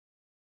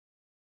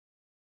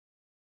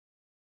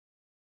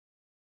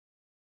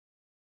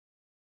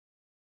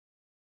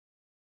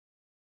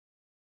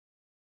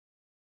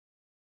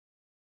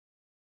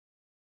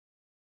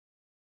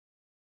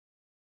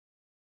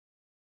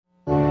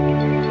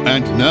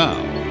And now,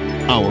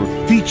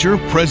 our feature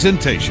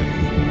presentation.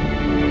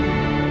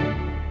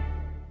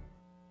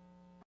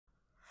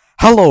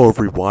 Hello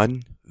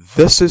everyone,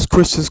 this is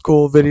Chris's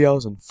Cool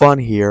Videos and Fun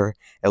here.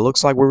 It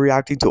looks like we're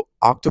reacting to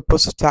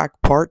Octopus Attack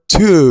Part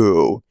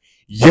 2.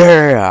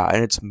 Yeah,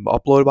 and it's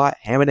uploaded by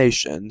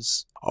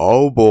Haminations.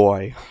 Oh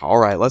boy.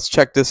 Alright, let's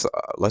check this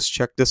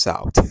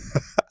out.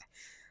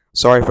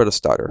 Sorry for the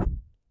stutter.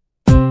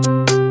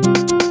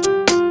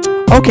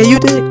 Okay, you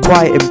did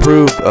quite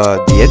improve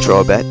the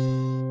intro a bit.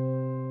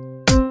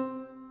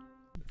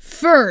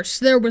 First,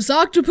 there was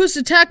Octopus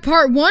Attack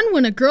Part 1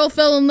 when a girl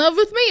fell in love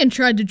with me and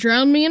tried to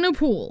drown me in a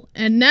pool.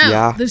 And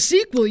now, the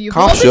sequel you've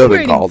all been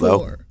waiting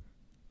for.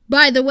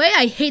 By the way,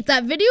 I hate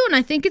that video and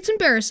I think it's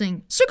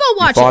embarrassing. So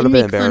go watch it and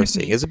make fun of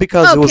me. Is it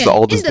because it was the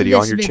oldest video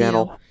on your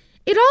channel?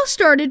 It all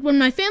started when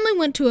my family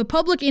went to a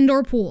public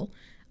indoor pool.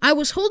 I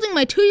was holding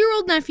my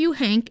 2-year-old nephew,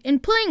 Hank,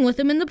 and playing with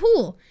him in the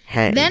pool.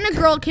 Hank. Then a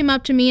girl came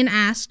up to me and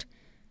asked,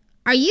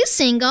 "Are you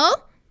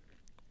single?"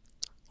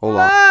 Hold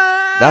on.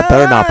 That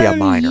better not be a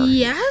minor.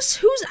 Yes?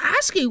 Who's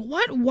asking?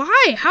 What?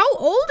 Why? How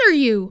old are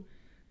you?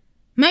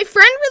 My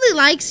friend really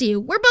likes you.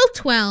 We're both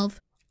 12.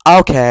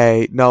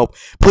 Okay, no.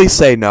 Please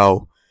say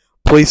no.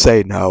 Please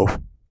say no.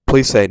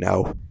 Please say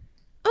no.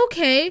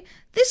 Okay,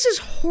 this is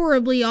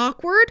horribly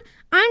awkward.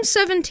 I'm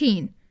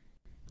 17.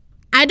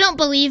 I don't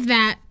believe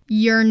that.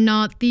 You're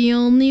not the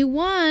only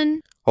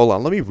one. Hold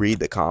on, let me read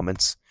the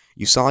comments.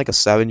 You sound like a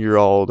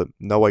 7-year-old.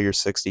 No way you're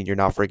 16. You're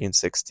not freaking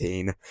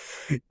 16.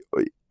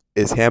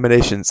 Is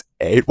Haminations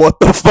 8? What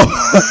the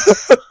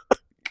fuck?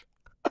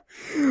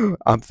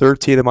 I'm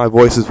 13 and my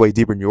voice is way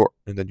deeper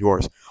than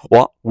yours.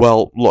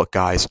 Well, look,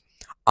 guys.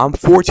 I'm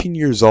 14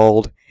 years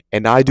old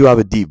and I do have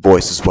a deep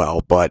voice as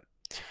well, but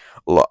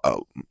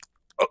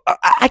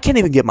I can't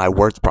even get my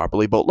words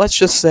properly. But let's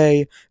just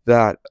say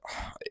that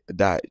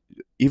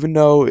even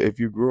though if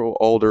you grow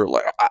older,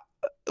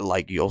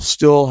 like you'll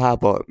still have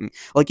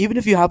even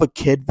if you have a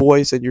kid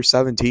voice and you're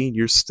 17,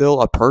 you're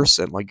still a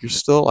person. Like you're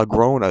still a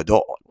grown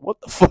adult. What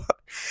the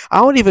fuck? I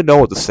don't even know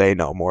what to say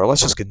no more.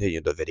 Let's just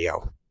continue the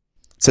video.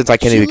 Since I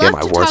can't even get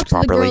my words properly. She left to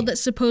talk to the girl that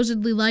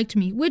supposedly liked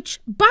me, which,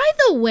 by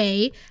the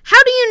way,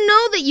 how do you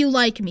know that you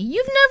like me?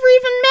 You've never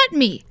even met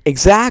me.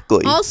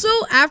 Exactly. Also,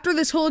 after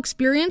this whole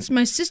experience,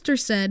 my sister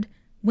said,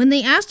 when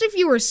they asked if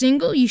you were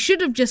single, you should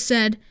have just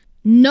said,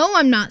 "No,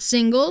 I'm not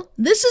single.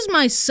 This is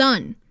my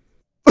son."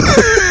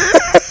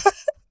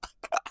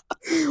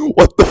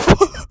 What the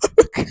fuck?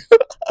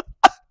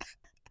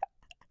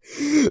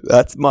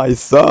 That's my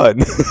son.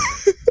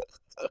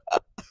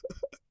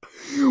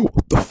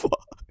 What the fuck?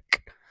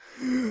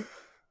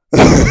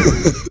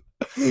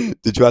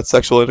 Did you have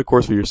sexual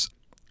intercourse with your son?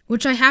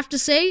 Which I have to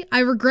say, I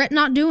regret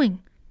not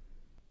doing.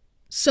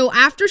 So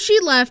after she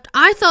left,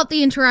 I thought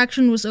the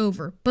interaction was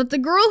over, but the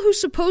girl who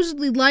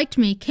supposedly liked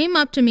me came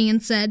up to me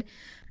and said,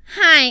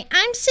 "Hi,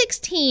 I'm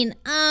 16.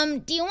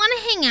 Do you want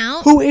to hang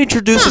out?" Who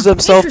introduces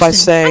themselves by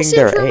saying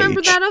their age? I seem to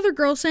remember that other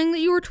girl saying that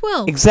you were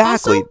 12.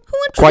 Exactly. Also, who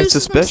Quite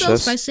introduces suspicious.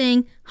 themselves by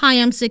saying, "Hi,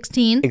 I'm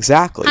 16.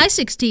 Exactly. Hi,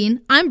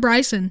 16. I'm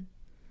Bryson."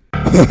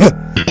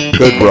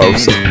 Good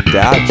roast.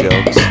 Dad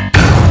jokes.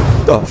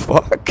 The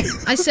fuck?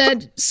 I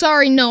said,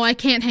 "Sorry, no, I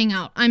can't hang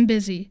out. I'm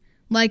busy."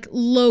 Like,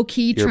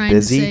 low-key You're trying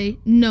busy? to say,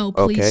 "No,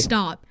 please Okay.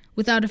 stop,"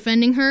 without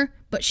offending her,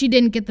 but she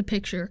didn't get the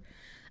picture.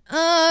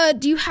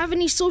 Do you have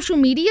any social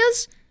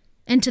medias?"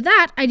 And to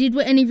that, I did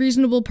what any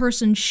reasonable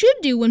person should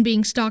do when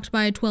being stalked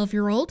by a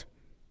 12-year-old.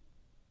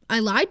 I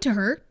lied to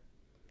her.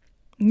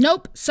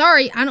 "Nope,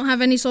 sorry, I don't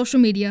have any social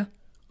media."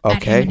 Okay.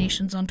 At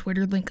Haminations on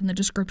Twitter, link in the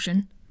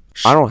description.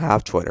 I don't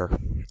have Twitter.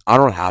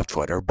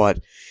 But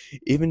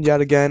even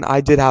yet again, I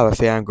did have a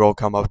fangirl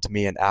come up to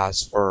me and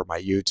ask for my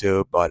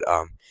YouTube, but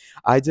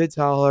I did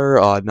tell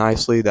her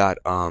nicely that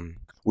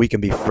we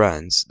can be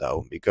friends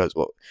though, because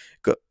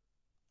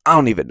I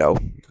don't even know,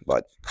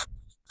 but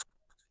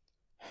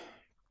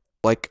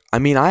I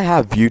mean, I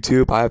have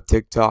YouTube, I have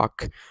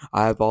TikTok,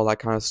 I have all that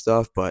kind of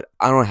stuff, but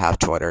I don't have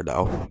Twitter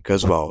though,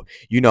 because all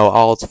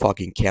it's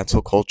fucking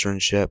cancel culture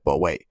and shit. But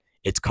wait,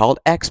 it's called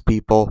X,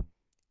 people.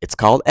 It's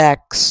called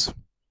X.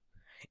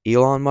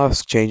 Elon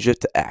Musk changed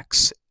it to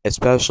X,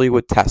 especially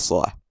with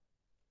Tesla.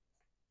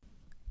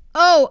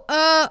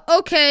 "Oh,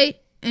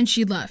 okay," and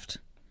she left.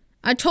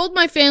 I told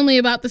my family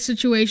about the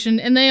situation,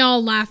 and they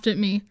all laughed at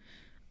me.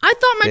 I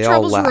thought my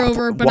troubles were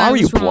over, but I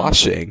was wrong. Why were you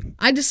blushing?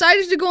 I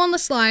decided to go on the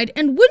slide,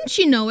 and wouldn't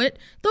you know it,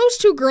 those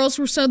 2 girls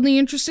were suddenly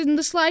interested in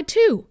the slide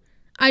too.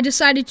 I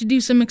decided to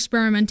do some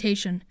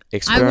experimentation.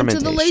 I went to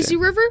the lazy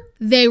river.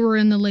 They were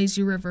in the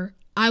lazy river.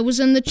 I was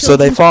in the children's So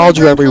they followed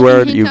you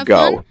everywhere that you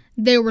go.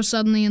 They were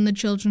suddenly in the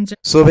children's.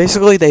 So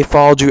basically, they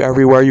followed you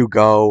everywhere you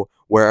go,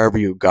 wherever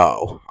you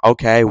go.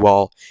 Okay,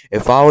 well,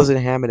 if I was in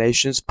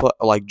Haminations,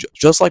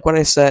 just like what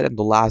I said in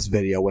the last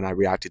video when I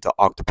reacted to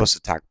Octopus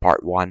Attack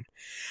Part 1,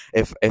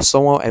 if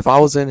I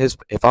was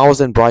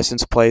in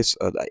Bryson's place,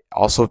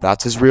 also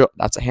that's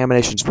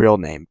Haminations' real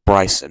name,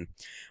 Bryson.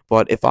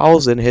 But if I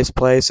was in his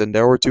place and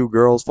there were 2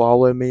 girls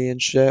following me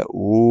and shit,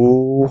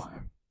 ooh,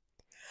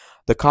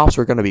 the cops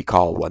are going to be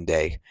called one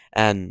day,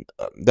 and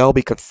they'll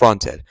be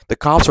confronted. The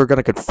cops are going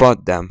to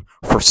confront them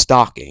for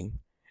stalking.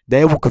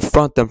 They will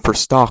confront them for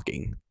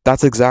stalking.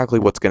 That's exactly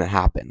what's going to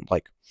happen.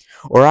 Like,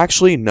 or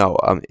actually, no.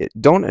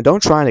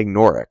 Don't try and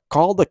ignore it.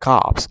 Call the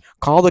cops.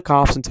 Call the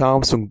cops and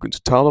tell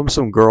them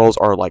some girls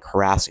are like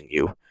harassing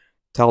you.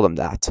 Tell them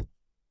that.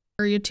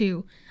 Area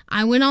 2.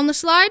 I went on the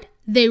slide.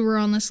 They were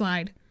on the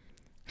slide.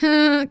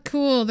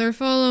 Cool. They're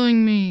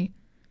following me.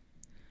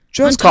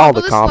 Just call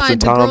the cops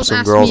and tell them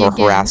some girls are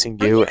harassing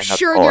you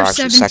and or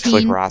actually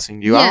sexually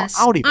harassing you. Yes,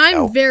 I don't even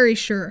know. I'm very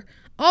sure.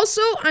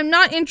 Also, I'm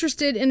not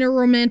interested in a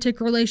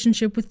romantic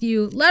relationship with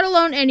you, let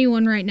alone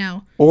anyone right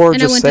now. Or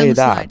just say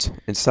that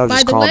instead of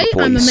just calling the police.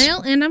 By the way, I'm a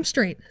male and I'm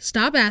straight.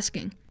 Stop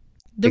asking.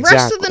 The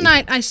rest of the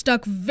night, I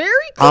stuck very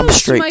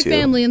close to my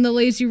family in the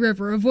lazy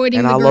river,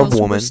 avoiding the girls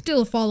who were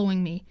still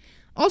following me.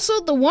 Also,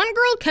 the one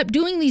girl kept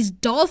doing these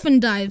dolphin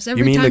dives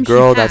every time she passed. You mean the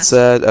girl that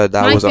said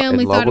that was in love with you? My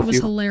family thought it was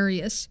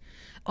hilarious.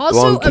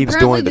 Also,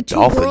 apparently the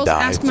two girls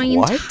asked my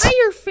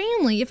entire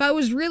family if I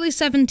was really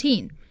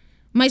 17.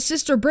 My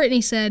sister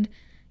Brittany said,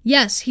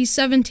 yes, he's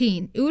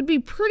 17. It would be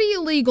pretty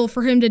illegal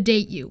for him to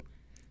date you.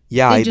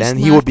 Yeah, then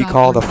he would be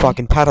called a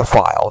fucking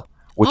pedophile.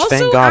 Which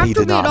thank God he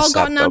did not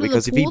accept, though,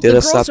 because if he did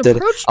accept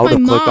it, I would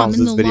have clicked on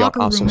this video and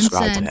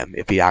unsubscribed to him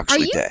if he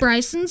actually did. Are you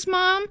Bryson's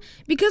mom?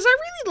 Because I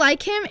really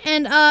like him,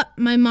 and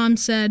my mom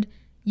said,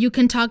 you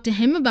can talk to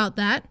him about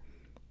that.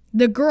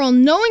 The girl,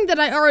 knowing that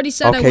I already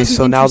said I wasn't interested,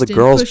 so now the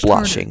girl's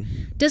blushing.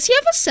 Does he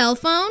have a cell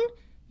phone?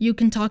 You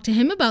can talk to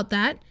him about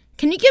that.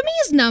 Can you give me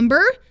his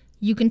number?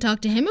 You can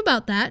talk to him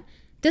about that.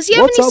 Does he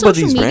have any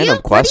social media?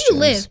 Where do you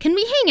live? Can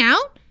we hang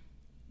out?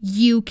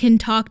 You can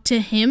talk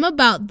to him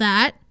about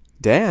that.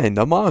 Dang,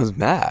 the mom's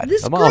mad.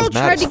 This girl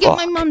tried to get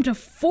my mom to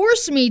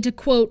force me to,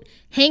 quote,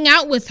 hang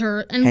out with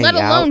her and let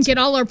alone get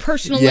all our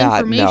personal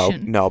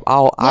information. No,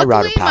 I'd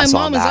rather pass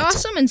on that. Luckily, my mom is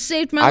awesome and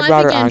saved my life again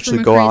from a crazy girl. I'd rather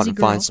actually go out and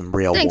find some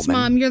real woman. Thanks,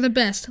 Mom. You're the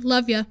best.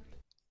 Love ya.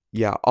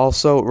 Yeah,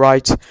 also,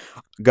 right,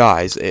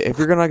 guys, if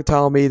you're gonna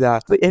tell me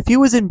that if he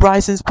was in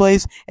Bryson's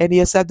place and he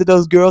accepted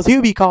those girls, he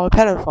would be called a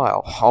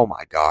pedophile. Oh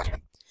my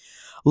God.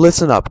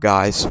 Listen up,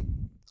 guys.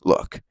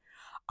 Look,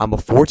 I'm a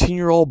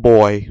 14-year-old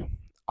boy.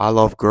 I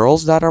love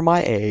girls that are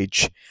my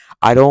age.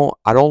 I don't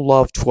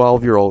love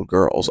 12-year-old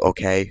girls,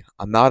 okay?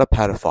 I'm not a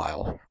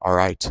pedophile,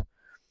 alright?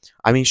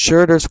 I mean,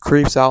 sure, there's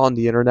creeps out on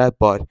the internet,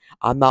 but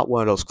I'm not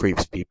one of those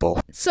creeps, people.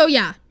 So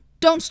yeah,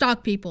 don't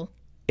stalk people.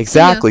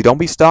 Exactly, don't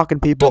be stalking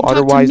people,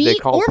 otherwise they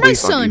call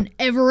police on you. Or my son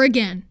ever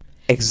again.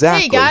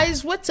 Exactly. Hey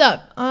guys, what's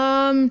up?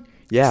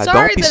 Yeah,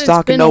 sorry don't be that stalking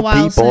it's been no a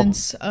while people.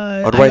 Since,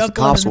 otherwise the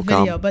cops will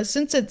video, come. but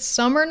since it's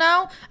summer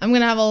now, I'm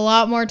gonna have a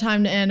lot more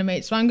time to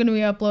animate, so I'm gonna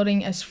be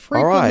uploading as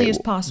frequently as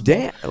possible.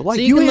 Damn, like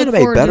so you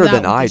animate better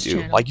than I do.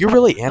 Channel. Like you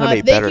really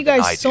animate better than I do. Thank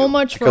you guys so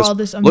much for all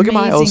this amazing look at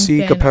my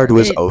OC compared to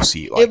his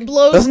OC. Like, it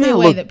blows me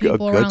away that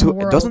people around the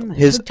world doesn't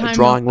his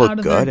drawing look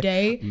good?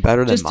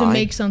 Better than just mine? To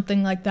make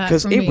something like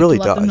that for me, it really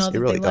to let them does. know that It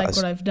really they like does.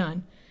 what I've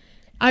done.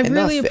 I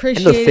really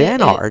appreciate it.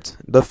 And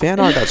the fan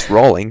art that's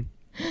rolling.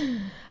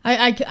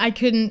 I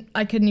couldn't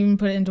even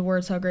put it into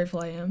words how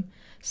grateful I am.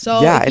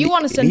 So yeah, if you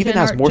want to send it even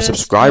fan has art, more just,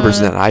 subscribers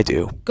than I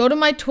do. Go to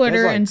my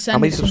Twitter and send how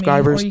many it to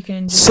subscribers? me, or you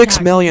can just 6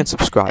 tag million me,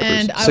 subscribers.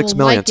 and I 6 will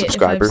million like it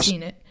subscribers. If I've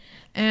seen it.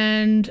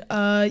 And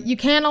you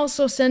can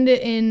also send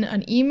it in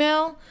an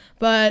email,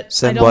 but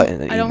I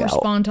don't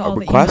respond to all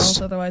the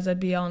emails, otherwise I'd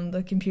be on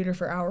the computer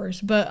for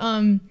hours. But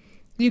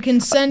you can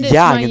send it to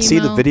my I can see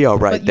the video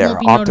right there.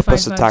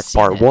 Octopus Attack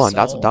Part 1.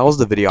 That was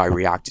the video I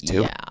reacted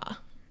to. Yeah.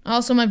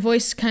 Also, my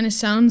voice kind of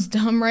sounds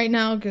dumb right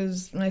now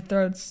because my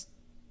throat's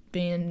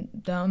being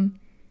dumb.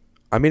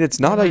 I mean, it's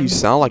not that you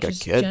sound like a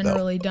kid,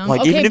 generally though. Dumb.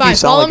 Like, okay, even if you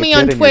sound like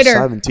a kid and you're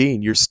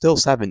 17, you're still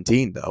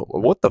 17, though.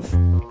 What the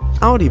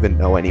I don't even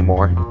know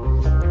anymore.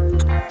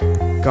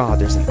 God,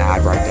 there's an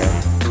ad right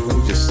there. Let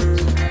me just...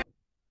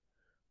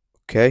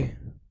 Okay.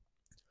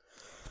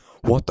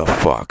 What the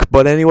fuck?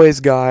 But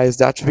anyways, guys,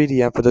 that should be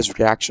the end for this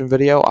reaction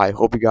video. I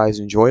hope you guys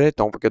enjoyed it.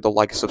 Don't forget to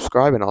like and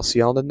subscribe, and I'll see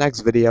you on the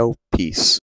next video. Peace.